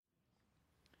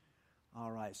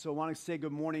All right, so I want to say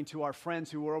good morning to our friends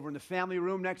who were over in the family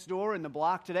room next door in the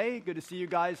block today. Good to see you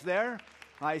guys there.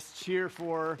 Nice cheer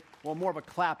for, well, more of a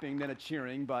clapping than a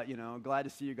cheering, but, glad to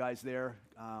see you guys there.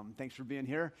 Thanks for being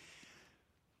here.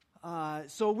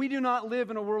 So we do not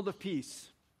live in a world of peace.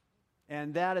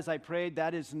 And that, as I prayed,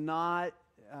 that is not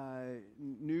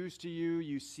news to you.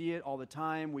 You see it all the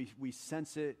time. We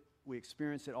sense it. We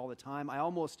experience it all the time. I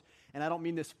don't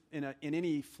mean this in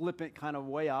any flippant kind of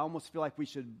way, I almost feel like we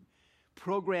should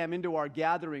program into our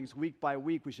gatherings week by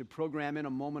week, we should program in a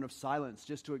moment of silence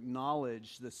just to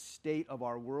acknowledge the state of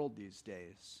our world these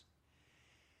days.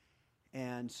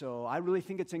 And so I really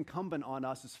think it's incumbent on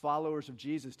us as followers of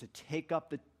Jesus to take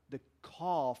up the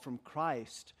call from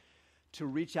Christ to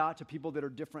reach out to people that are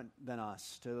different than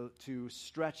us, to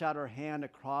stretch out our hand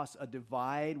across a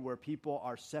divide where people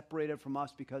are separated from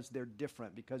us because they're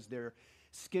different, because their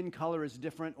skin color is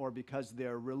different, or because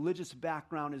their religious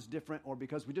background is different, or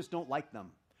because we just don't like them,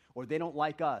 or they don't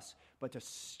like us, but to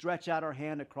stretch out our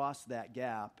hand across that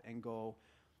gap and go,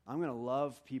 I'm going to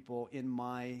love people in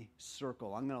my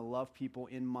circle. I'm going to love people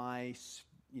in my,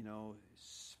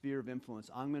 sphere of influence.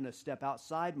 I'm going to step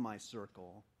outside my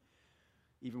circle,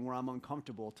 even where I'm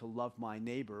uncomfortable, to love my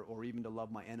neighbor or even to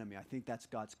love my enemy. I think that's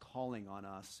God's calling on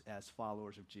us as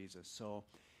followers of Jesus. So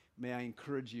may I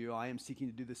encourage you, I am seeking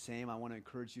to do the same. I want to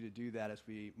encourage you to do that as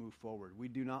we move forward. We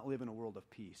do not live in a world of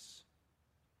peace.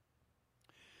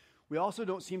 We also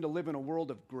don't seem to live in a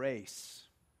world of grace.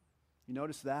 You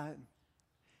notice that?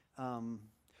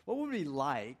 What would it be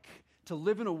like to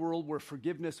live in a world where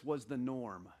forgiveness was the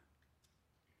norm?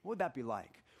 What would that be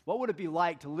like? What would it be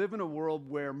like to live in a world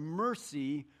where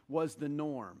mercy was the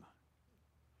norm?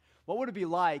 What would it be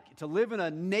like to live in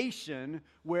a nation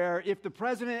where if the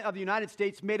President of the United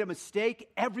States made a mistake,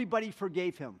 everybody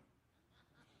forgave him?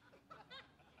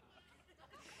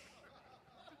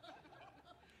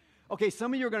 Okay,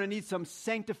 some of you are going to need some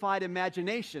sanctified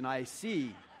imagination, I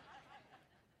see.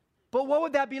 But what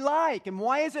would that be like? And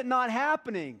why is it not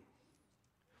happening?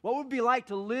 What would it be like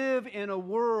to live in a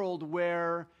world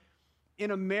where in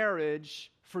a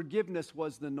marriage, forgiveness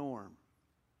was the norm?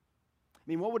 I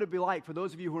mean, what would it be like for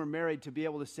those of you who are married to be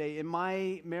able to say, in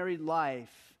my married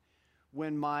life,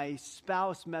 when my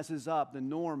spouse messes up, the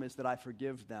norm is that I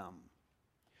forgive them?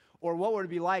 Or what would it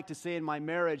be like to say in my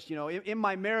marriage, in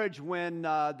my marriage when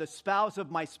the spouse of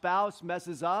my spouse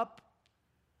messes up,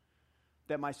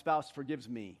 that my spouse forgives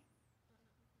me?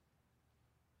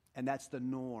 And that's the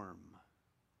norm.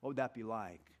 What would that be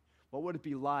like? What would it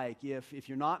be like if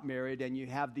you're not married and you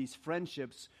have these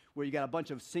friendships where you got a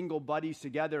bunch of single buddies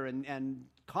together and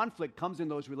conflict comes in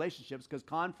those relationships, because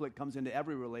conflict comes into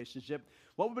every relationship?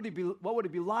 What would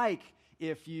it be like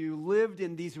if you lived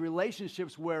in these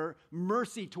relationships where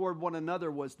mercy toward one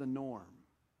another was the norm?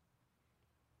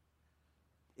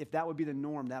 If that would be the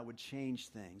norm, that would change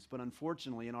things. But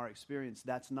unfortunately, in our experience,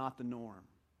 that's not the norm,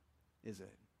 is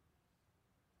it?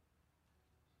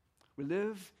 We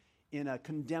live in a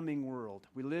condemning world.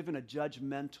 We live in a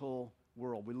judgmental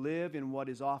world. We live in what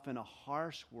is often a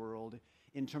harsh world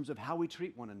in terms of how we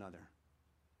treat one another.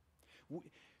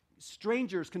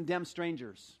 Strangers condemn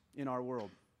strangers in our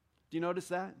world. Do you notice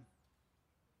that?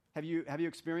 Have you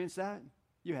experienced that?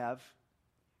 You have.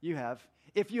 You have.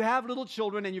 If you have little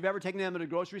children and you've ever taken them to the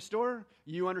grocery store,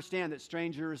 you understand that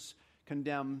strangers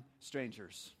condemn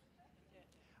strangers.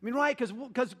 I mean, right,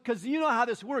 because you know how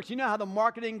this works. You know how the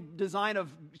marketing design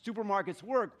of supermarkets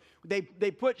work. They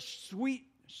put sweet.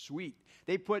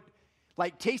 They put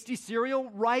like tasty cereal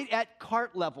right at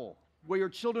cart level where your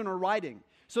children are riding.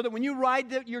 So that when you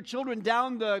ride your children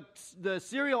down the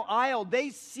cereal aisle,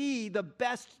 they see the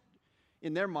best,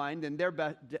 in their mind, in their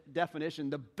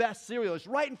definition, the best cereal is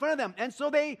right in front of them. And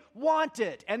so they want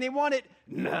it, and they want it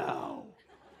now.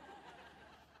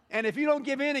 And if you don't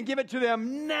give in and give it to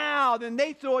them now, then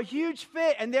they throw a huge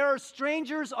fit. And there are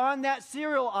strangers on that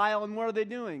cereal aisle, and what are they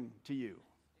doing to you?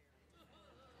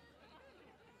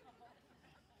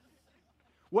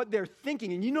 What they're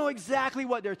thinking, and you know exactly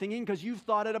what they're thinking because you've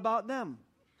thought it about them.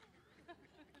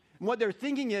 And what they're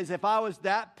thinking is, if I was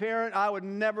that parent, I would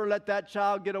never let that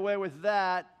child get away with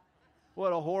that.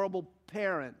 What a horrible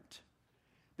parent.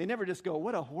 They never just go,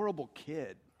 what a horrible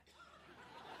kid.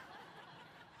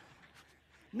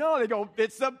 No, they go,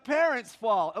 it's the parents'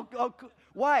 fault.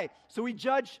 Why? So we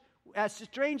judge, as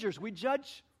strangers, we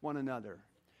judge one another.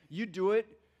 You do it,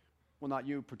 well, not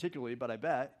you particularly, but I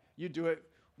bet, you do it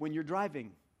when you're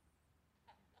driving.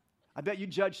 I bet you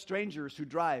judge strangers who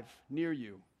drive near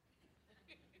you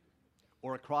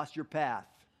or across your path.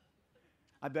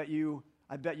 I bet you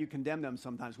condemn them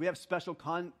sometimes. We have special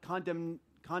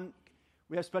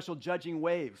we have special judging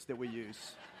waves that we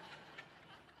use.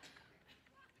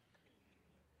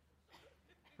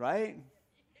 right?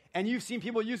 And you've seen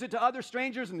people use it to other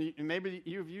strangers, and maybe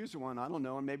you've used one, I don't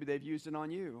know, and maybe they've used it on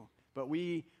you. But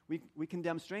we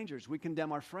condemn strangers. We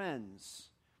condemn our friends.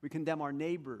 We condemn our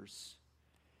neighbors.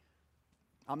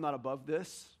 I'm not above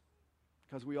this,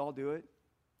 because we all do it.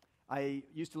 I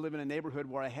used to live in a neighborhood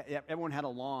where everyone had a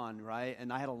lawn, right?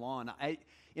 And I had a lawn.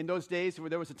 In those days,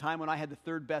 there was a time when I had the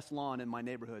third best lawn in my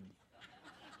neighborhood.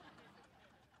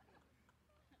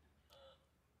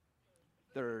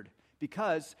 Third.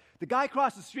 Because the guy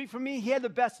across the street from me, he had the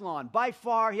best lawn. By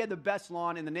far, he had the best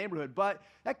lawn in the neighborhood. But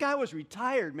that guy was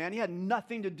retired, man. He had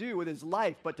nothing to do with his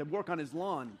life but to work on his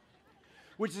lawn.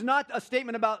 Which is not a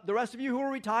statement about the rest of you who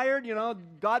are retired. You know,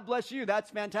 God bless you.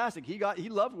 That's fantastic. He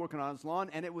loved working on his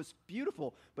lawn, and it was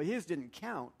beautiful. But his didn't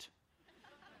count,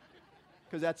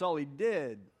 because that's all he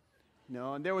did. You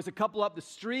know, and there was a couple up the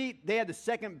street. They had the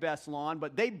second best lawn,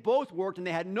 but they both worked, and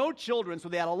they had no children, so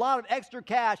they had a lot of extra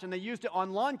cash, and they used it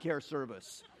on lawn care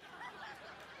service.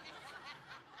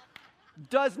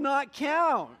 Does not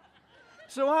count.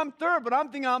 So I'm third, but I'm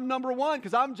thinking I'm number one,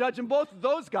 because I'm judging both of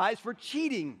those guys for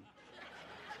cheating.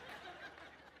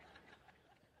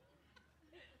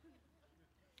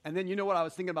 And then you know what? I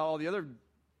was thinking about all the other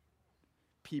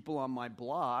people on my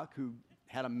block who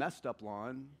had a messed up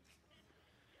lawn.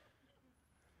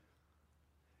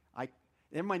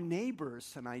 They're my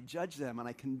neighbors, and I judge them, and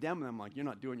I condemn them like, you're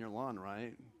not doing your lawn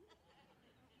right.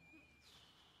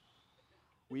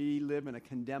 We live in a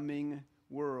condemning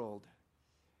world.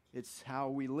 It's how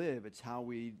we live. It's how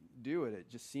we do it. It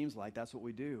just seems like that's what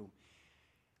we do.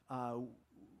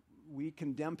 We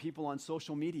condemn people on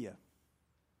social media.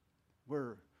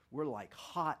 We're like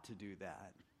hot to do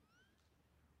that.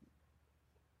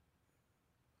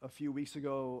 A few weeks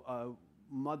ago,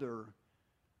 a mother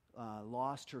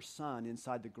lost her son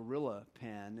inside the gorilla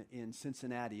pen in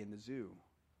Cincinnati in the zoo.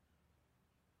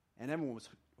 And everyone was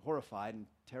horrified and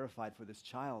terrified for this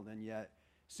child. And yet,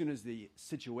 as soon as the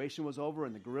situation was over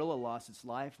and the gorilla lost its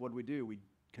life, what do? We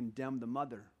condemn the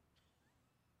mother.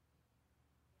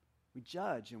 We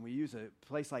judge, and we use a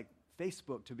place like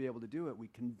Facebook to be able to do it. We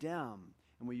condemn,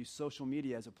 and we use social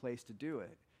media as a place to do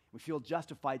it. We feel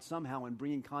justified somehow in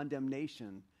bringing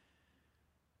condemnation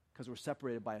because we're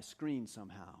separated by a screen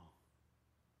somehow.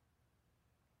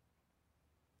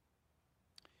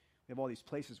 We have all these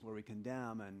places where we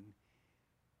condemn, and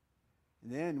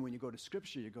then when you go to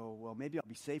Scripture, you go, well, maybe I'll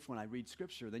be safe when I read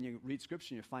Scripture. Then you read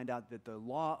Scripture and you find out that the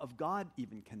law of God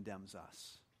even condemns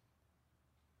us.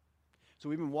 So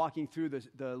we've been walking through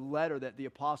the letter that the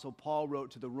Apostle Paul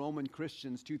wrote to the Roman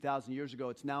Christians 2,000 years ago.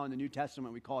 It's now in the New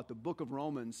Testament. We call it the book of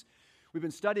Romans. We've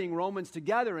been studying Romans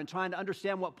together and trying to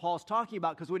understand what Paul's talking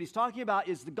about, because what he's talking about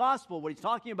is the gospel. What he's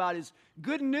talking about is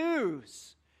good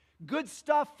news, good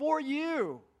stuff for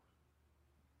you.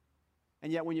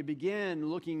 And yet when you begin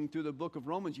looking through the book of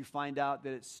Romans, you find out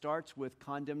that it starts with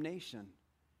condemnation.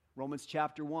 Romans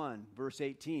chapter 1, verse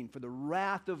 18, for the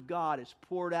wrath of God is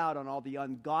poured out on all the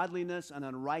ungodliness and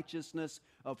unrighteousness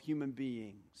of human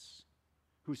beings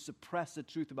who suppress the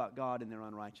truth about God in their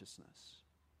unrighteousness.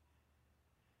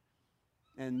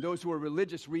 And those who are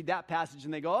religious read that passage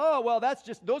and they go, oh, well,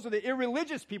 those are the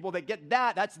irreligious people that get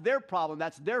that. That's their problem.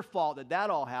 That's their fault that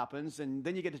all happens. And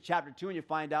then you get to chapter 2 and you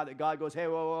find out that God goes, hey,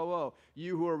 whoa.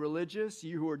 You who are religious,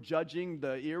 you who are judging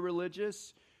the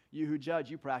irreligious, you who judge,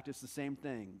 you practice the same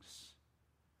things.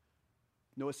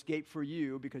 No escape for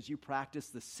you because you practice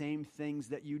the same things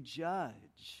that you judge.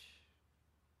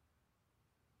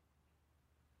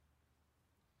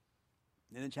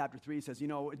 And in chapter 3 he says, it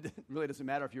really doesn't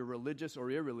matter if you're religious or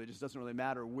irreligious. It doesn't really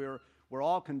matter. We're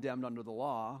all condemned under the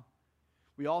law.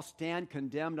 We all stand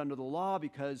condemned under the law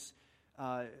because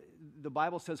the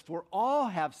Bible says, for all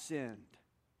have sinned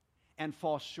and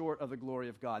fall short of the glory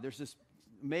of God. There's this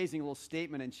amazing little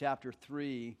statement in chapter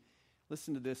 3.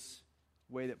 Listen to this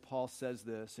way that Paul says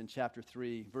this in chapter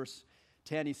 3. Verse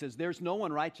 10, he says, there's no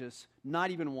one righteous, not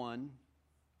even one.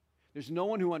 There's no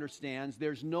one who understands.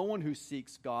 There's no one who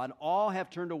seeks God. All have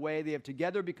turned away. They have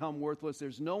together become worthless.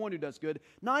 There's no one who does good,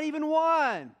 not even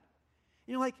one. And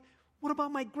you're like, what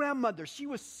about my grandmother? She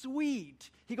was sweet.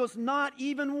 He goes, not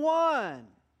even one.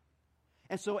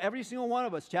 And so every single one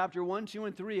of us, chapter 1, 2,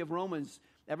 and 3 of Romans,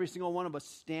 every single one of us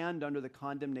stand under the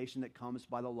condemnation that comes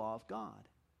by the law of God.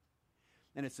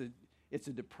 And it's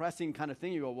a depressing kind of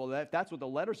thing. You go, well, if that's what the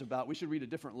letter's about, we should read a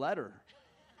different letter.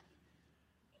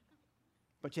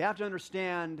 But you have to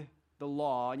understand the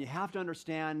law, and you have to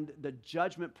understand the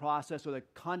judgment process or the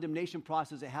condemnation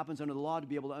process that happens under the law to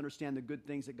be able to understand the good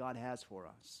things that God has for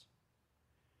us.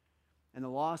 And the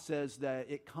law says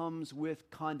that it comes with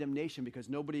condemnation because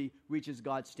nobody reaches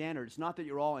God's standard. It's not that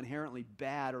you're all inherently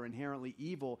bad or inherently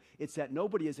evil. It's that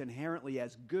nobody is inherently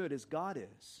as good as God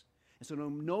is. And so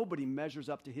nobody measures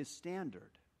up to his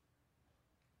standard.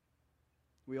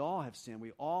 We all have sinned.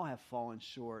 We all have fallen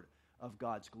short of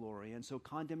God's glory. And so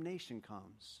condemnation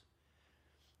comes.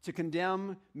 To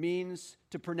condemn means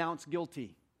to pronounce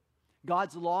guilty.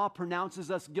 God's law pronounces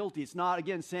us guilty. It's not,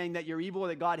 again, saying that you're evil or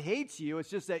that God hates you. It's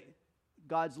just that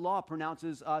God's law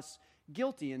pronounces us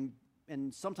guilty.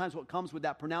 And sometimes what comes with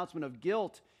that pronouncement of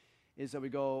guilt is that we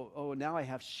go, oh, now I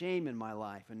have shame in my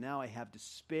life, and now I have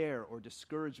despair or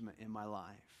discouragement in my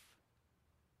life.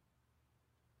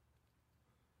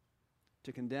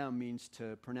 To condemn means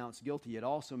to pronounce guilty. It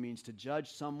also means to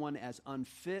judge someone as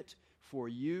unfit for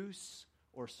use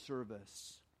or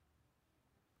service.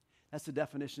 That's the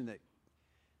definition that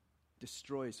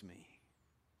destroys me.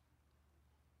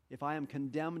 If I am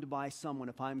condemned by someone,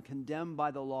 if I'm condemned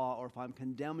by the law, or if I'm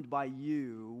condemned by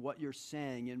you, what you're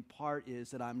saying in part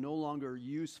is that I'm no longer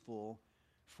useful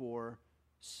for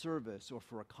service or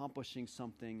for accomplishing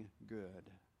something good.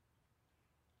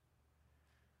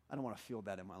 I don't want to feel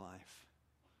that in my life.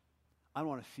 I don't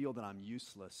want to feel that I'm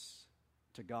useless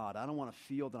to God. I don't want to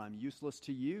feel that I'm useless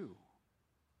to you.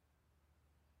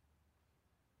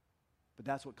 But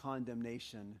that's what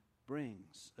condemnation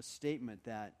brings, a statement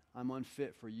that I'm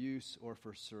unfit for use or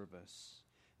for service.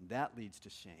 And that leads to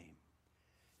shame.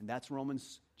 And that's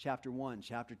Romans chapter 1,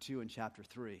 chapter 2, and chapter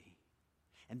 3.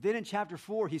 And then in chapter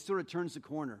 4, he sort of turns the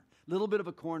corner, a little bit of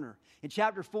a corner. In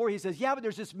chapter 4, he says, yeah, but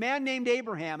there's this man named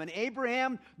Abraham. And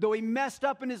Abraham, though he messed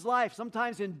up in his life,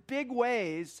 sometimes in big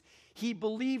ways, he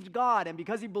believed God. And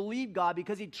because he believed God,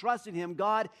 because he trusted him,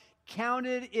 God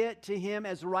counted it to him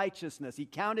as righteousness. He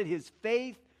counted his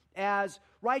faith as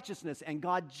righteousness, and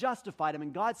God justified him.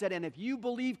 And God said, and if you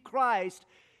believe Christ,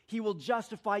 he will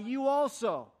justify you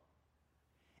also.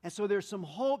 And so there's some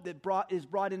hope that is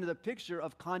brought into the picture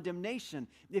of condemnation.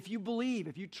 If you believe,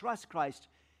 if you trust Christ,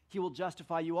 he will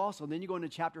justify you also. And then you go into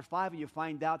chapter 5 and you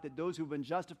find out that those who've been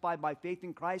justified by faith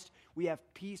in Christ, we have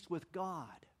peace with God.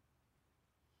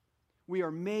 We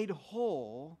are made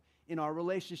whole in our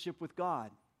relationship with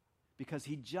God, because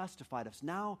he justified us.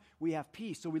 Now we have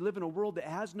peace. So we live in a world that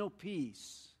has no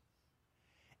peace,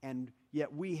 and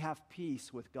yet we have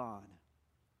peace with God.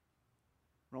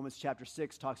 Romans chapter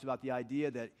 6 talks about the idea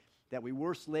that we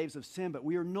were slaves of sin, but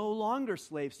we are no longer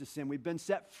slaves to sin. We've been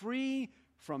set free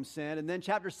from sin. And then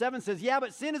chapter 7 says, yeah,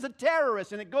 but sin is a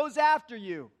terrorist, and it goes after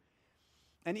you.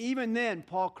 And even then,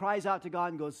 Paul cries out to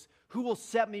God and goes, who will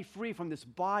set me free from this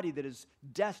body that is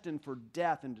destined for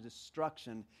death and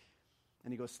destruction?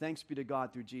 And he goes, thanks be to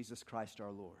God through Jesus Christ our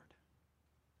Lord.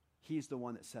 He's the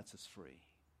one that sets us free.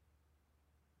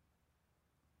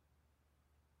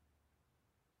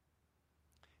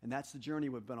 And that's the journey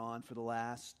we've been on for the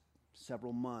last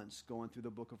several months, going through the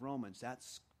book of Romans.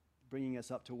 That's bringing us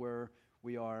up to where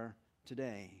we are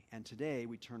today. And today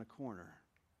we turn a corner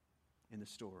in the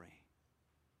story.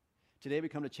 Today we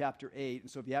come to chapter 8. And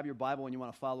so if you have your Bible and you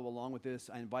want to follow along with this,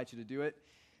 I invite you to do it.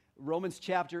 Romans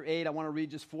chapter 8, I want to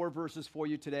read just 4 verses for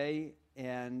you today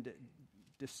and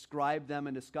describe them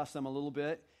and discuss them a little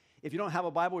bit. If you don't have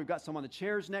a Bible, we've got some on the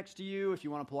chairs next to you. If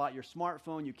you want to pull out your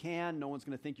smartphone, you can. No one's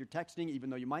going to think you're texting, even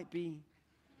though you might be.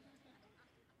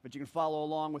 But you can follow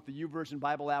along with the YouVersion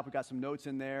Bible app. We've got some notes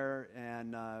in there,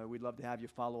 and we'd love to have you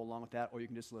follow along with that, or you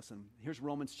can just listen. Here's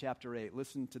Romans chapter 8.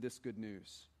 Listen to this good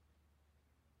news.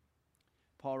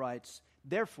 Paul writes,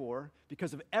 therefore,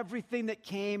 because of everything that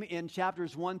came in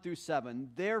chapters 1 through 7,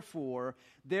 therefore,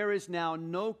 there is now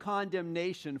no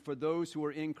condemnation for those who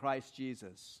are in Christ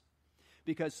Jesus.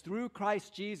 Because through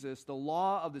Christ Jesus, the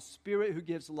law of the Spirit who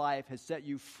gives life has set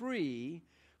you free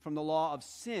from the law of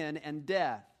sin and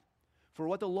death. For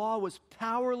what the law was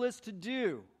powerless to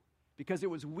do, because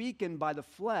it was weakened by the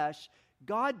flesh,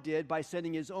 God did by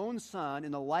sending his own Son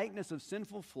in the likeness of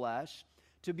sinful flesh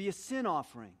to be a sin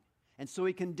offering. And so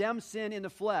he condemned sin in the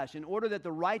flesh in order that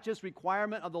the righteous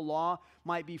requirement of the law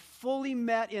might be fully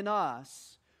met in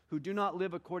us who do not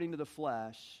live according to the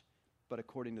flesh, but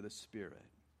according to the Spirit.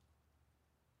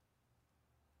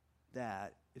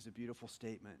 That is a beautiful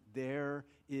statement. There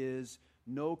is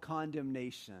no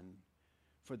condemnation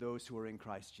for those who are in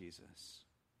Christ Jesus.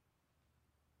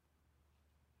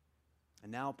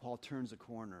 And now Paul turns a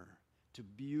corner to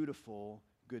beautiful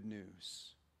good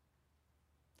news.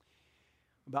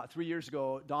 About 3 years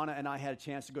ago, Donna and I had a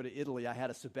chance to go to Italy. I had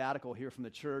a sabbatical here from the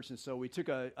church, and so we took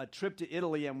a trip to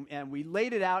Italy, and we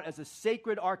laid it out as a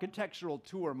sacred architectural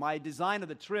tour. My design of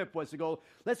the trip was to go,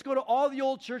 let's go to all the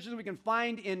old churches we can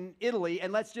find in Italy,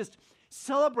 and let's just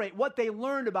celebrate what they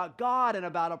learned about God and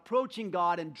about approaching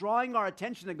God and drawing our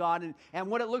attention to God and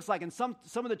what it looks like. And some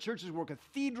of the churches were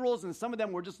cathedrals, and some of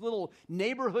them were just little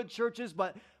neighborhood churches,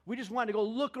 but we just wanted to go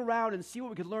look around and see what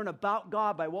we could learn about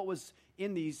God by what was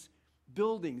in these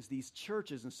buildings, these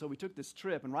churches. And so we took this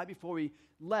trip, and right before we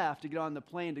left to get on the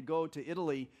plane to go to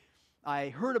Italy, I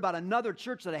heard about another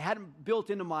church that I hadn't built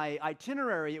into my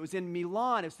itinerary. It was in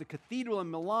Milan. It was the cathedral in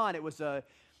Milan. It was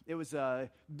a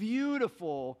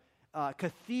beautiful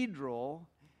cathedral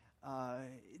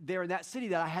there in that city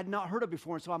that I had not heard of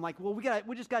before. And so I'm like, well,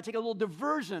 we just got to take a little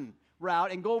diversion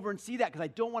route and go over and see that because I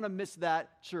don't want to miss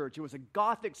that church. It was a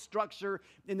Gothic structure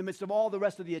in the midst of all the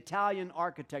rest of the Italian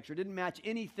architecture. It didn't match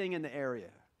anything in the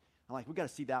area. I'm like, we got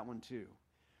to see that one too.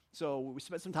 So we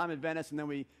spent some time in Venice, and then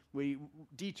we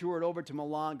detoured over to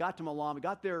Milan, got to Milan. We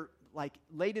got there like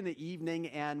late in the evening,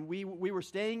 and we were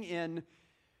staying in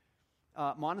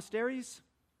monasteries.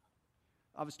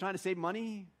 I was trying to save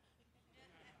money.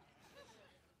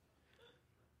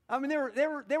 I mean,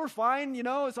 they were fine, you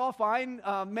know, it's all fine.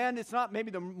 Man, it's not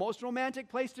maybe the most romantic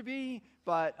place to be,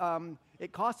 but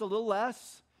it costs a little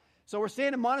less. So we're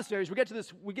staying in monasteries. We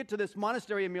get to this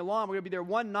monastery in Milan. We're going to be there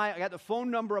one night. I got the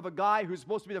phone number of a guy who's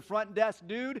supposed to be the front desk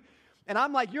dude. And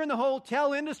I'm like, you're in the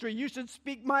hotel industry. You should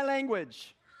speak my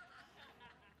language.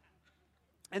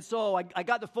 And so I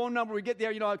got the phone number. We get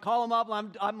there, you know, I call him up.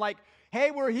 And I'm like,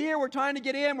 hey, we're here. We're trying to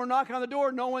get in. We're knocking on the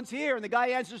door. No one's here. And the guy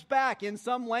answers back in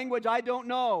some language I don't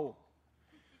know.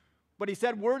 But he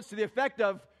said words to the effect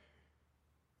of,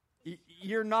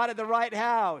 you're not at the right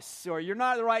house, or you're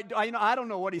not at the right, you know, I don't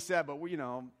know what he said, but you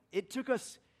know, it took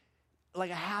us like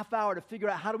a half hour to figure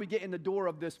out how do we get in the door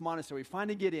of this monastery. We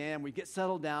finally get in, we get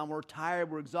settled down, we're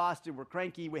tired, we're exhausted, we're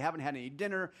cranky, we haven't had any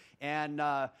dinner, and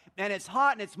it's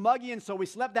hot and it's muggy, and so we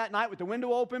slept that night with the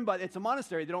window open, but it's a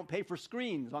monastery. They don't pay for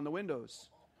screens on the windows.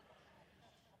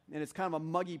 And it's kind of a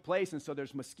muggy place, and so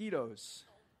there's mosquitoes.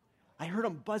 I heard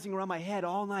them buzzing around my head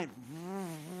all night.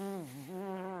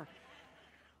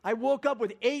 I woke up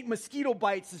with 8 mosquito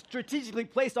bites strategically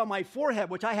placed on my forehead,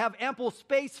 which I have ample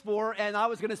space for, and I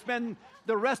was going to spend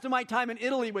the rest of my time in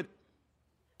Italy with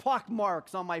pock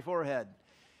marks on my forehead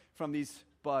from these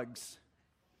bugs.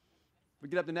 We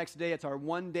get up the next day. It's our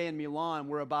one day in Milan.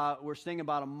 We're staying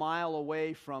about a mile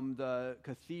away from the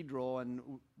cathedral, and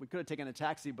we could have taken a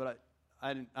taxi, but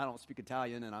I don't speak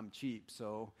Italian, and I'm cheap,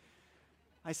 so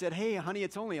I said, hey, honey,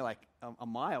 it's only like a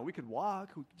mile. We could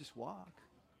just walk.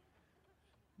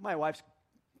 My wife's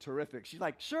terrific. She's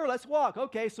like, sure, let's walk.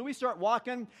 Okay, so we start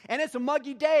walking, and it's a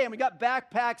muggy day, and we got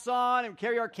backpacks on, and we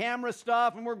carry our camera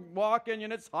stuff, and we're walking,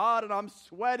 and it's hot, and I'm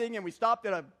sweating, and we stopped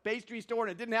at a pastry store,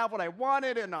 and it didn't have what I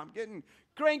wanted, and I'm getting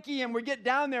cranky, and we get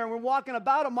down there, and we're walking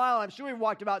about a mile. I'm sure we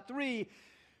walked about 3,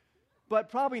 but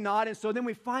probably not, and so then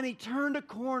we finally turned a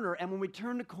corner, and when we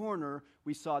turned a corner,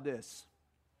 we saw this.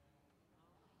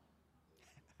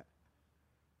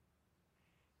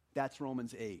 That's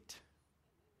Romans 8.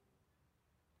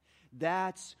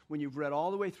 That's when you've read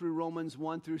all the way through Romans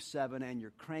 1 through 7 and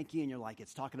you're cranky and you're like,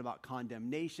 it's talking about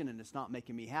condemnation and it's not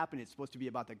making me happy. It's supposed to be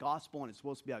about the gospel and it's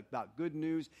supposed to be about good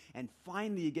news. And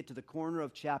finally you get to the corner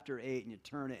of chapter 8 and you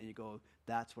turn it and you go,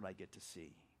 that's what I get to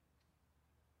see.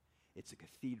 It's a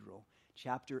cathedral.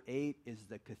 Chapter 8 is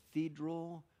the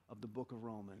cathedral of the book of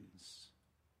Romans.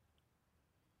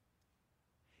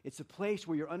 It's a place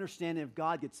where your understanding of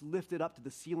God gets lifted up to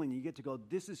the ceiling. You get to go,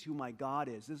 this is who my God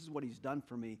is. This is what he's done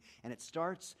for me. And it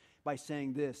starts by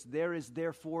saying this, there is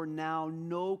therefore now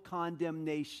no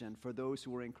condemnation for those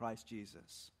who are in Christ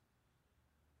Jesus.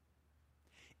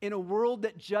 In a world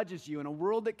that judges you, in a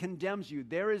world that condemns you,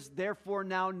 there is therefore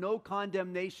now no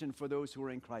condemnation for those who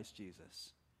are in Christ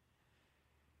Jesus.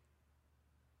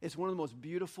 It's one of the most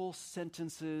beautiful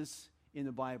sentences in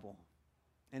the Bible.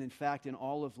 And in fact, in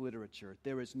all of literature,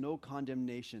 there is no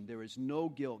condemnation. There is no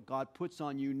guilt. God puts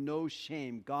on you no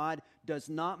shame. God does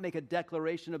not make a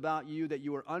declaration about you that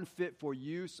you are unfit for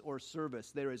use or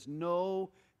service. There is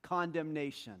no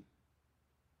condemnation.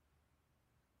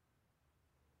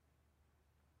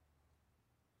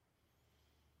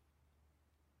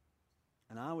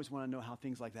 And I always want to know how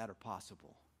things like that are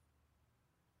possible.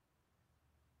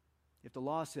 If the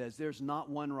law says there's not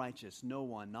one righteous, no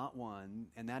one, not one,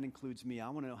 and that includes me, I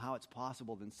want to know how it's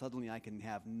possible, then suddenly I can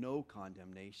have no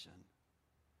condemnation.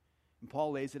 And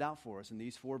Paul lays it out for us in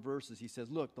these 4 verses. He says,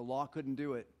 look, the law couldn't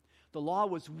do it. The law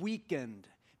was weakened.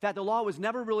 In fact, the law was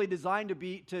never really designed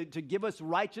to give us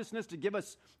righteousness, to give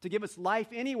us life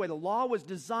anyway. The law was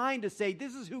designed to say,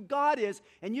 this is who God is,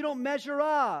 and you don't measure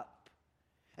up.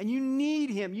 And you need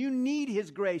him. You need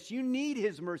his grace. You need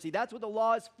his mercy. That's what the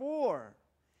law is for.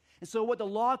 And so what the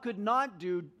law could not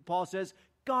do, Paul says,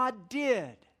 God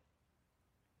did.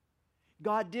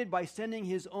 God did by sending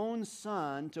his own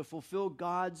Son to fulfill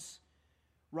God's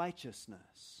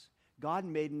righteousness. God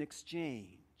made an exchange.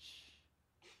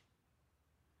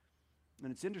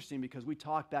 And it's interesting because we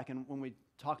talked back when we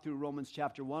talked through Romans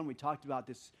chapter 1, we talked about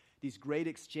these great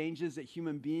exchanges that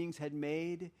human beings had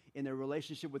made in their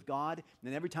relationship with God.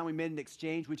 And every time we made an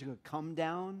exchange, we took a come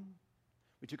down.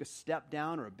 We took a step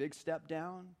down or a big step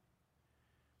down.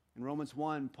 In Romans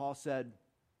 1, Paul said,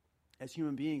 as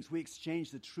human beings, we exchange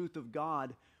the truth of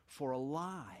God for a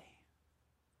lie.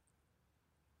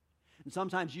 And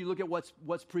sometimes you look at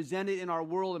what's presented in our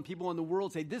world, and people in the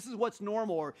world say, this is what's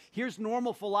normal, or here's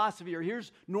normal philosophy, or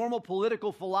here's normal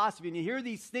political philosophy. And you hear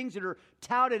these things that are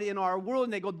touted in our world,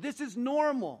 and they go, this is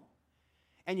normal.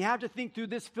 And you have to think through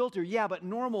this filter. Yeah, but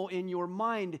normal in your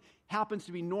mind happens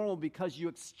to be normal because you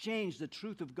exchange the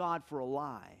truth of God for a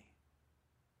lie.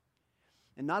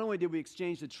 And not only did we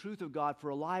exchange the truth of God for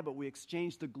a lie, but we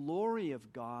exchanged the glory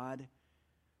of God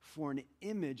for an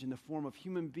image in the form of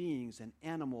human beings and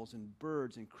animals and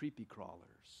birds and creepy crawlers.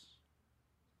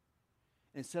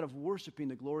 Instead of worshiping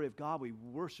the glory of God, we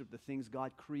worship the things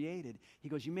God created. He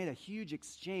goes, you made a huge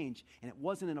exchange, and it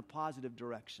wasn't in a positive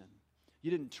direction.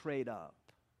 You didn't trade up.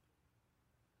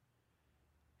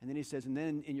 And then he says, and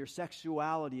then in your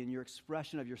sexuality and your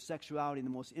expression of your sexuality in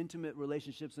the most intimate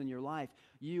relationships in your life,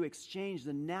 you exchange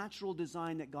the natural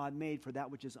design that God made for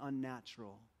that which is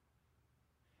unnatural.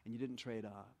 And you didn't trade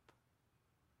up.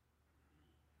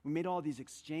 We made all these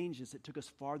exchanges that took us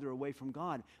farther away from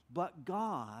God. But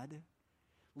God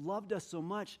loved us so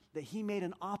much that he made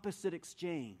an opposite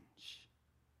exchange.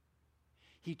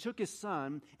 He took his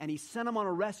Son and he sent him on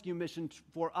a rescue mission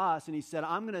for us. And he said,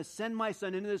 I'm going to send my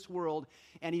Son into this world,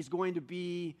 and he's going to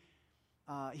be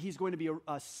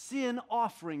a sin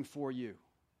offering for you.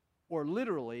 Or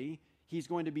literally, he's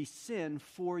going to be sin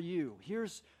for you.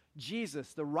 Here's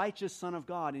Jesus, the righteous Son of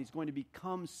God, and he's going to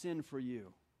become sin for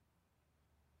you.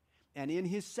 And in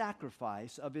his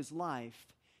sacrifice of his life,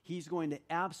 he's going to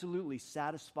absolutely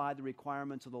satisfy the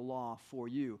requirements of the law for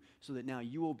you, so that now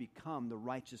you will become the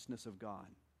righteousness of God.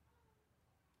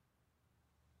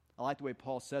 I like the way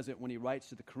Paul says it when he writes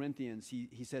to the Corinthians.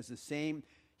 He says the same,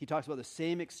 he talks about the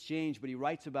same exchange, but he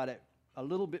writes about it a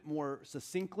little bit more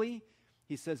succinctly.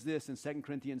 He says this in 2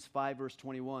 Corinthians 5, verse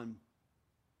 21.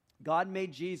 God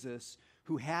made Jesus,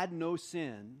 who had no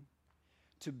sin,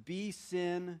 to be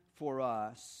sin for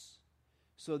us,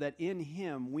 so that in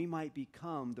him we might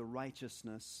become the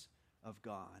righteousness of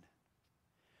God.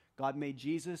 God made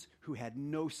Jesus, who had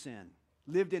no sin,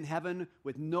 lived in heaven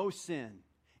with no sin.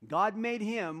 God made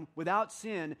him without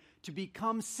sin to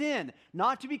become sin,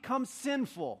 not to become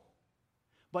sinful,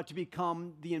 but to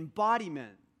become the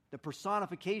embodiment, the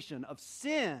personification of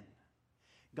sin.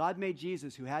 God made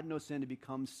Jesus, who had no sin, to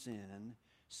become sin,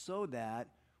 so that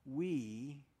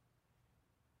we,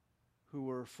 who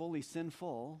were fully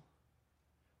sinful,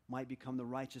 might become the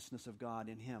righteousness of God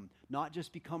in him. Not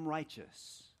just become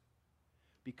righteous,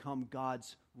 become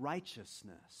God's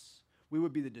righteousness. We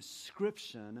would be the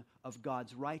description of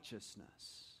God's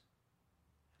righteousness.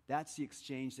 That's the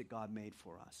exchange that God made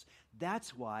for us.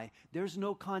 That's why there's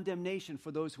no condemnation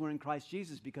for those who are in Christ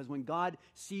Jesus, because when God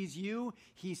sees you,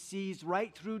 he sees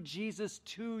right through Jesus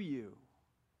to you.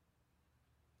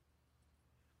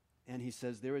 And he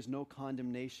says, there is no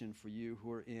condemnation for you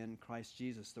who are in Christ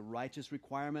Jesus. The righteous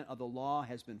requirement of the law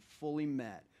has been fully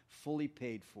met, fully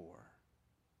paid for.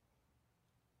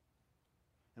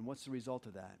 And what's the result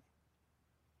of that?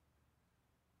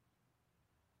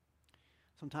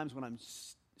 Sometimes when I'm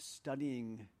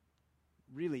studying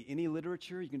really any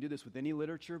literature, you can do this with any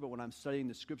literature, but when I'm studying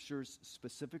the scriptures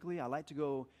specifically, I like to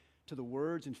go to the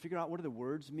words and figure out what do the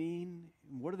words mean?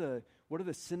 What are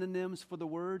the synonyms for the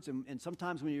words? And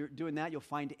sometimes when you're doing that, you'll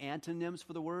find antonyms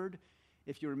for the word.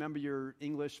 If you remember your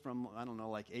English from, I don't know,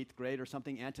 like 8th grade or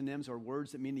something, antonyms are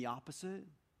words that mean the opposite.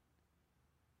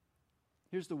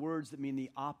 Here's the words that mean the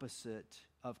opposite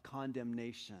of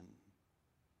condemnation.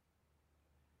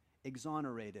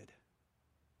 Exonerated.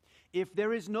 If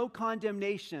there is no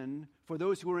condemnation for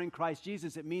those who are in Christ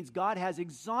Jesus, it means God has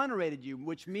exonerated you,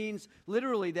 which means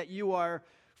literally that you are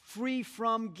free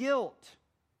from guilt.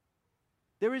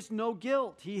 There is no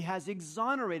guilt. He has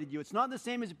exonerated you. It's not the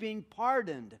same as being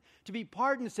pardoned. To be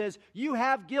pardoned says you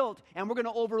have guilt and we're going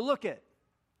to overlook it.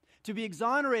 To be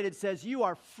exonerated says you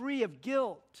are free of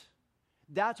guilt.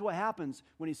 That's what happens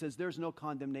when he says there's no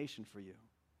condemnation for you.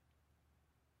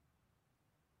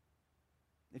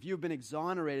 If you've been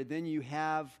exonerated, then you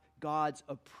have God's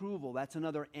approval. That's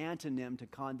another antonym to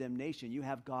condemnation. You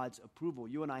have God's approval.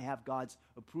 You and I have God's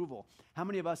approval. How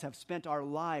many of us have spent our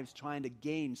lives trying to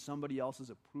gain somebody else's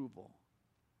approval?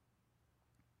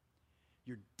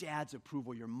 your dad's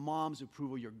approval, your mom's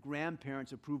approval, your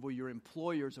grandparents' approval, your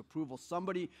employer's approval.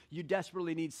 Somebody, you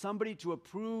desperately need somebody to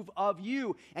approve of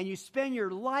you. And you spend your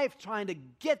life trying to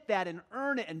get that and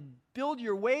earn it and build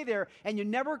your way there, and you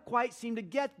never quite seem to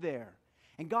get there.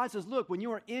 And God says, look, when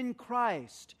you are in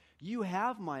Christ, you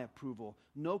have my approval,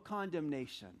 no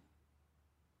condemnation.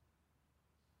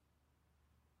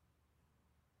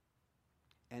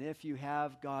 And if you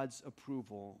have God's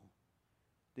approval,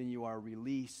 then you are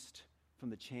released from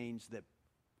the chains that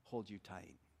hold you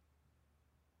tight.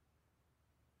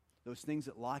 Those things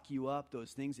that lock you up,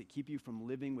 those things that keep you from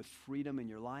living with freedom in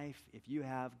your life, if you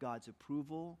have God's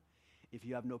approval, if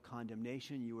you have no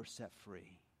condemnation, you are set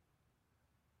free.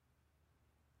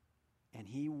 And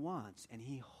He wants and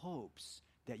He hopes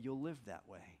that you'll live that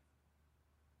way.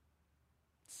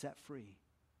 Set free.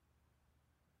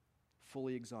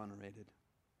 Fully exonerated.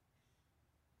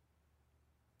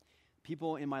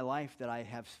 People in my life that I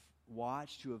have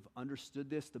watched who have understood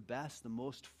this the best, the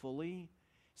most fully,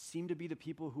 seem to be the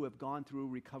people who have gone through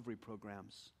recovery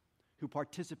programs, who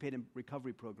participate in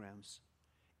recovery programs.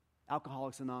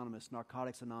 Alcoholics Anonymous,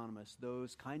 Narcotics Anonymous,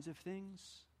 those kinds of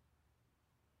things.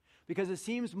 Because it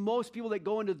seems most people that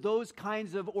go into those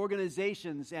kinds of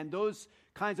organizations and those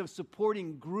kinds of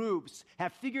supporting groups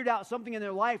have figured out something in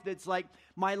their life that's like,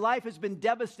 my life has been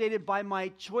devastated by my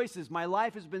choices. My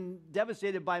life has been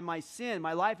devastated by my sin.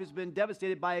 My life has been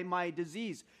devastated by my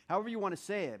disease. However you want to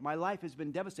say it. My life has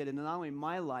been devastated, and not only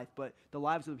my life, but the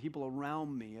lives of the people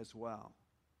around me as well.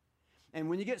 And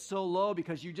when you get so low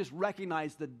because you just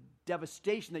recognize the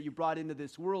devastation that you brought into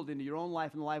this world, into your own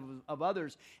life and the life of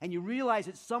others, and you realize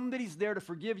that somebody's there to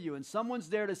forgive you, and someone's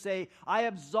there to say, I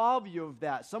absolve you of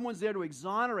that. Someone's there to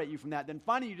exonerate you from that. Then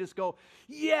finally you just go,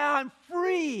 yeah, I'm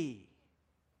free.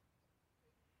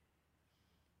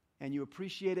 And you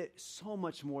appreciate it so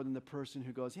much more than the person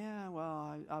who goes, yeah,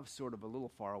 well, I was sort of a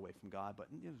little far away from God, but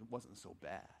it wasn't so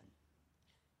bad.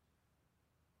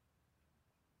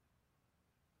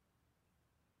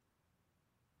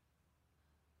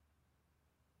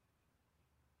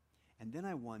 And then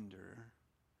I wonder,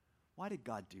 why did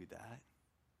God do that?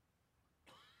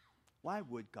 Why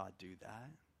would God do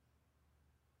that?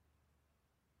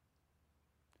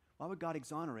 Why would God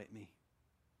exonerate me?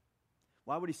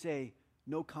 Why would He say,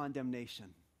 no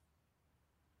condemnation?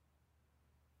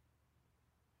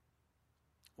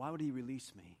 Why would He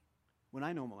release me when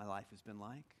I know what my life has been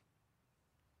like?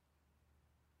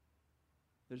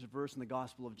 There's a verse in the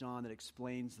Gospel of John that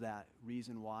explains that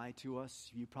reason why to us.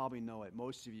 You probably know it.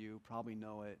 Most of you probably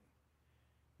know it.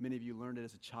 Many of you learned it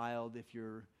as a child. If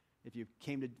you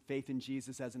came to faith in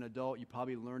Jesus as an adult, you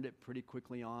probably learned it pretty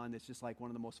quickly on. It's just like one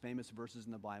of the most famous verses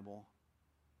in the Bible.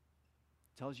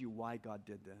 It tells you why God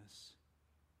did this.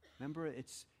 Remember,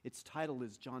 its title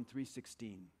is John 3:16.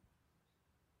 Do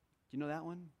you know that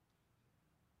one?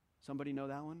 Somebody know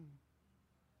that one?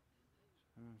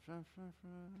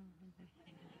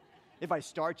 If I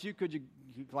start you, could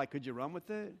you run with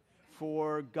it?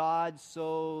 For God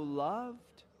so loved.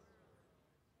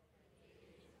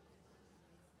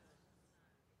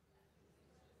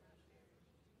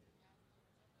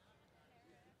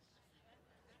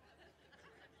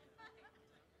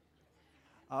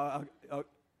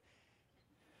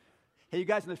 Hey, you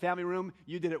guys in the family room,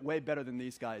 you did it way better than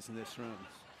these guys in this room.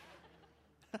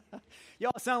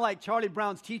 Y'all sound like Charlie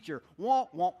Brown's teacher. Wah,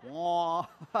 wah, wah.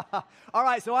 All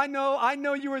right, so I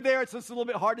know you were there. It's just a little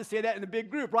bit hard to say that in a big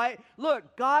group, right?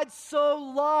 Look, God so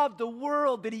loved the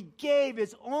world that He gave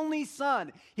His only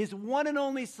Son, His one and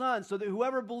only Son, so that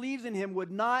whoever believes in Him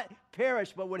would not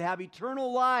perish but would have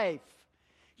eternal life.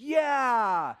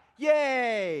 Yeah,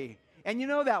 yay. And you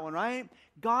know that one, right?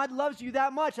 God loves you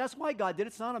that much. That's why God did it.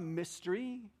 It's not a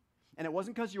mystery. And it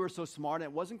wasn't because you were so smart, and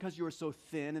it wasn't because you were so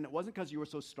thin, and it wasn't because you were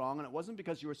so strong, and it wasn't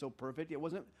because you were so perfect. It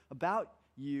wasn't about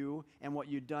you and what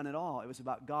you'd done at all. It was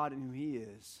about God and who He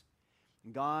is.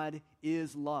 And God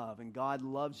is love, and God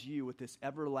loves you with this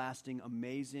everlasting,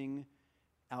 amazing,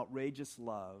 outrageous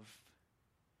love.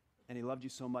 And He loved you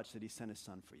so much that He sent His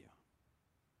Son for you.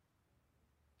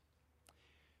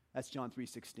 That's John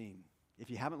 3:16.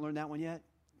 If you haven't learned that one yet,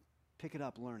 pick it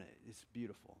up, learn it. It's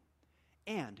beautiful.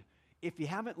 And if you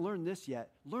haven't learned this yet,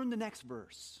 learn the next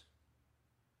verse.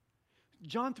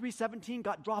 John 3:17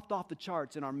 got dropped off the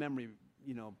charts in our memory,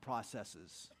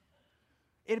 processes.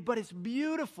 But it's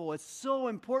beautiful. It's so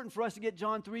important for us to get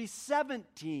John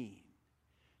 3:17.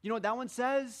 You know what that one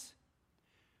says?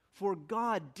 For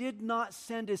God did not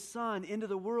send His Son into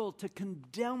the world to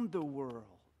condemn the world,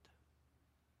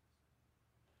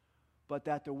 but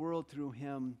that the world through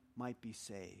Him might be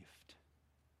saved.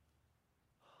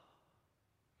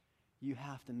 You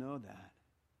have to know that.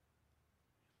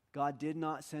 God did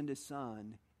not send his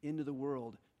Son into the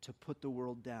world to put the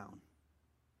world down.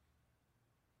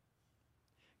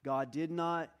 God did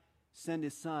not send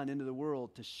his Son into the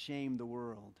world to shame the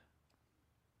world.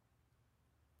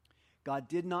 God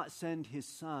did not send his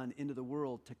Son into the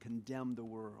world to condemn the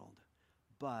world,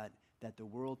 but that the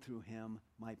world through him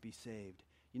might be saved.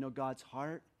 You know, God's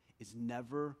heart is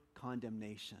never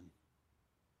condemnation.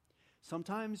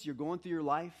 Sometimes you're going through your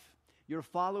life, you're a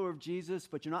follower of Jesus,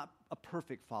 but you're not a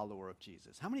perfect follower of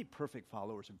Jesus. How many perfect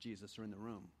followers of Jesus are in the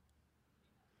room?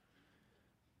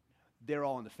 They're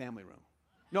all in the family room.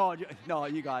 No,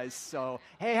 you guys. So,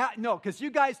 hey, no, because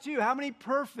you guys too. How many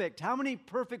perfect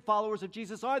followers of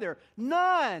Jesus are there?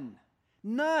 None.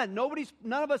 None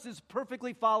of us is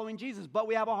perfectly following Jesus, but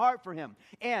we have a heart for him.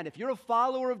 And if you're a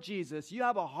follower of Jesus, you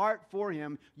have a heart for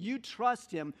him, you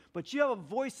trust him, but you have a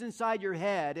voice inside your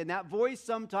head, and that voice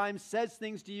sometimes says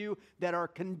things to you that are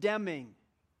condemning,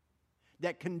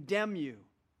 that condemn you.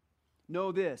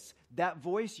 Know this, that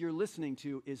voice you're listening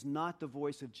to is not the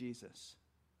voice of Jesus.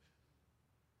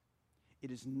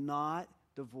 It is not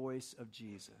the voice of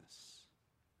Jesus.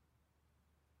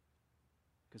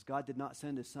 Because God did not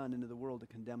send his Son into the world to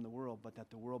condemn the world, but that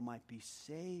the world might be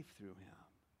saved through him.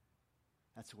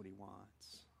 That's what he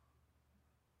wants.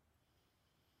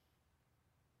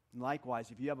 And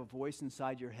likewise, if you have a voice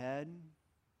inside your head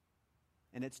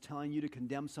and it's telling you to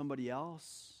condemn somebody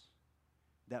else,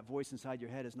 that voice inside your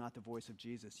head is not the voice of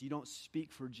Jesus. You don't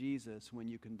speak for Jesus when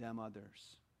you condemn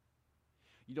others.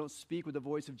 You don't speak with the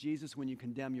voice of Jesus when you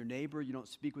condemn your neighbor. You don't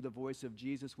speak with the voice of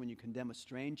Jesus when you condemn a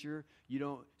stranger. You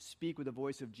don't speak with the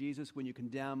voice of Jesus when you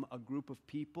condemn a group of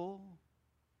people.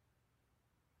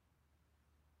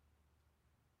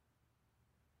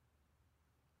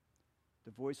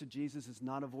 The voice of Jesus is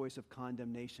not a voice of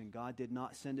condemnation. God did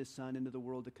not send his Son into the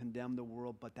world to condemn the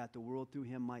world, but that the world through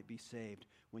him might be saved.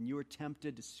 When you are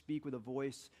tempted to speak with a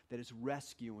voice that is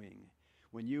rescuing,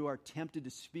 when you are tempted to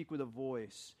speak with a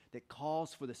voice that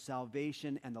calls for the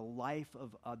salvation and the life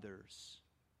of others,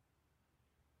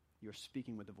 you're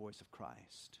speaking with the voice of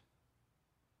Christ.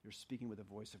 You're speaking with the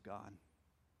voice of God.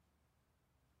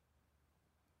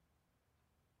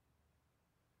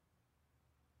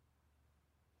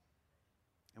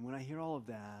 And when I hear all of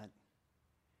that,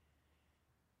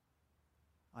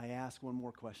 I ask one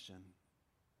more question,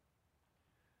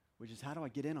 which is, how do I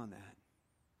get in on that?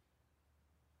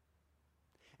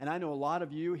 And I know a lot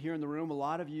of you here in the room, a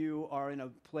lot of you are in a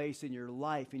place in your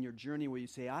life, in your journey, where you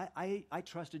say, I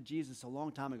trusted Jesus a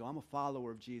long time ago. I'm a follower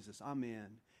of Jesus. I'm in.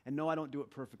 And no, I don't do it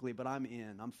perfectly, but I'm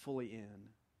in. I'm fully in.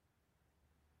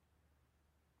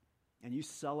 And you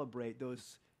celebrate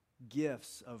those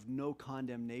gifts of no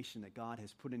condemnation that God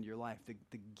has put into your life,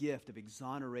 the gift of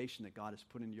exoneration that God has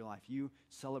put into your life. You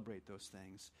celebrate those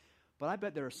things. But I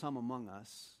bet there are some among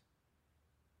us,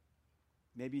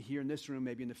 maybe here in this room,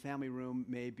 maybe in the family room,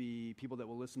 maybe people that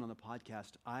will listen on the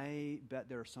podcast. I bet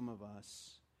there are some of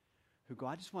us who go,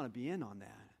 I just want to be in on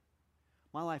that.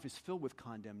 My life is filled with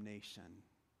condemnation.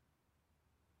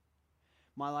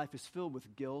 My life is filled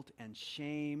with guilt and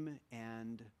shame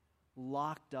and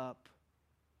locked up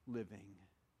living,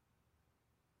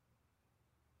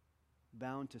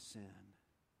 bound to sin.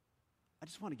 I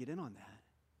just want to get in on that.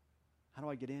 How do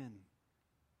I get in?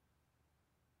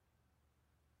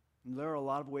 And there are a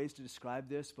lot of ways to describe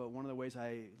this, but one of the ways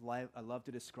I love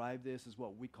to describe this is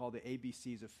what we call the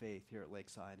ABCs of faith here at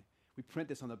Lakeside. We print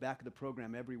this on the back of the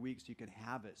program every week so you can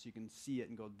have it, so you can see it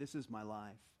and go, this is my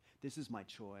life. This is my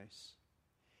choice.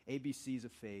 ABCs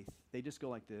of faith. They just go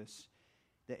like this.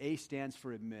 The A stands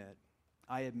for admit.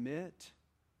 I admit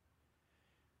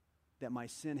that my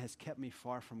sin has kept me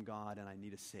far from God and I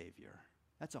need a Savior.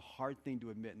 That's a hard thing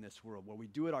to admit in this world, where we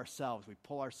do it ourselves. We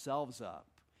pull ourselves up.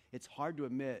 It's hard to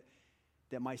admit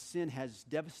that my sin has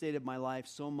devastated my life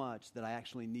so much that I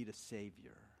actually need a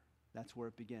Savior. That's where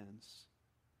it begins.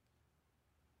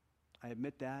 I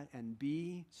admit that. And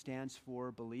B stands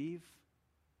for believe.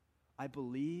 I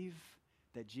believe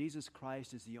that Jesus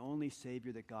Christ is the only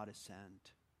Savior that God has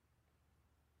sent.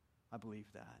 I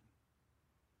believe that.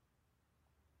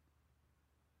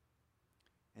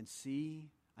 And C,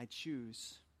 I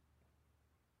choose.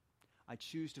 I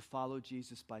choose to follow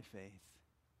Jesus by faith.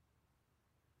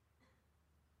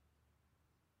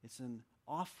 It's an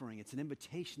offering. It's an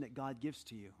invitation that God gives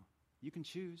to you. You can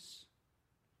choose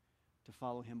to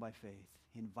follow him by faith.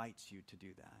 He invites you to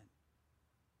do that.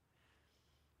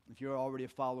 If you're already a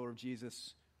follower of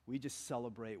Jesus, we just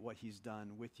celebrate what he's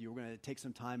done with you. We're going to take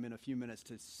some time in a few minutes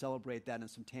to celebrate that in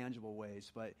some tangible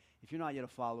ways. But if you're not yet a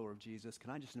follower of Jesus, can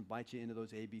I just invite you into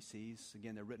those ABCs?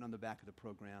 Again, they're written on the back of the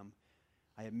program.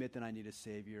 I admit that I need a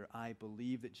Savior. I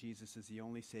believe that Jesus is the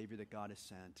only Savior that God has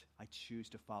sent. I choose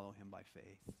to follow him by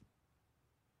faith.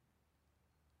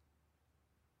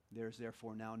 There is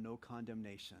therefore now no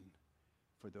condemnation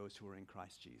for those who are in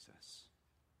Christ Jesus.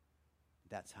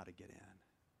 That's how to get in.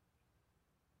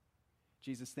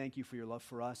 Jesus, thank you for your love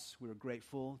for us. We're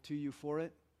grateful to you for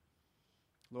it.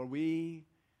 Lord, we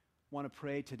want to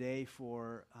pray today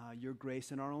for your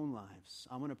grace in our own lives.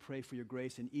 I want to pray for your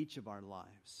grace in each of our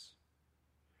lives.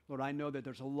 Lord, I know that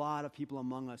there's a lot of people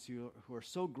among us who are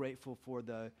so grateful for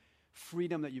the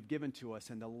freedom that you've given to us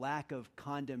and the lack of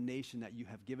condemnation that you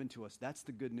have given to us. That's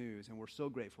the good news, and we're so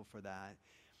grateful for that.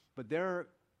 But there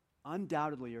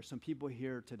undoubtedly are some people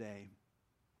here today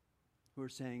who are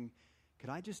saying, could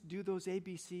I just do those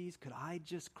ABCs? Could I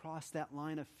just cross that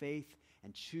line of faith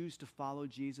and choose to follow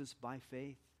Jesus by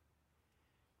faith?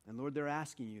 And Lord, they're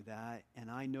asking you that,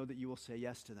 and I know that you will say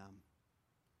yes to them.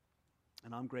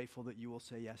 And I'm grateful that you will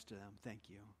say yes to them. Thank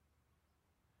you.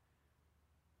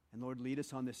 And Lord, lead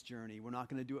us on this journey. We're not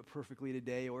going to do it perfectly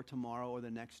today or tomorrow or the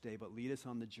next day, but lead us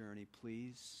on the journey,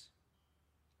 please.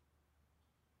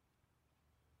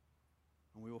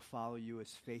 And we will follow you as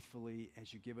faithfully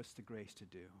as you give us the grace to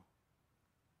do.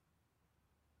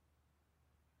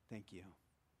 Thank you.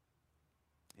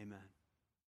 Amen.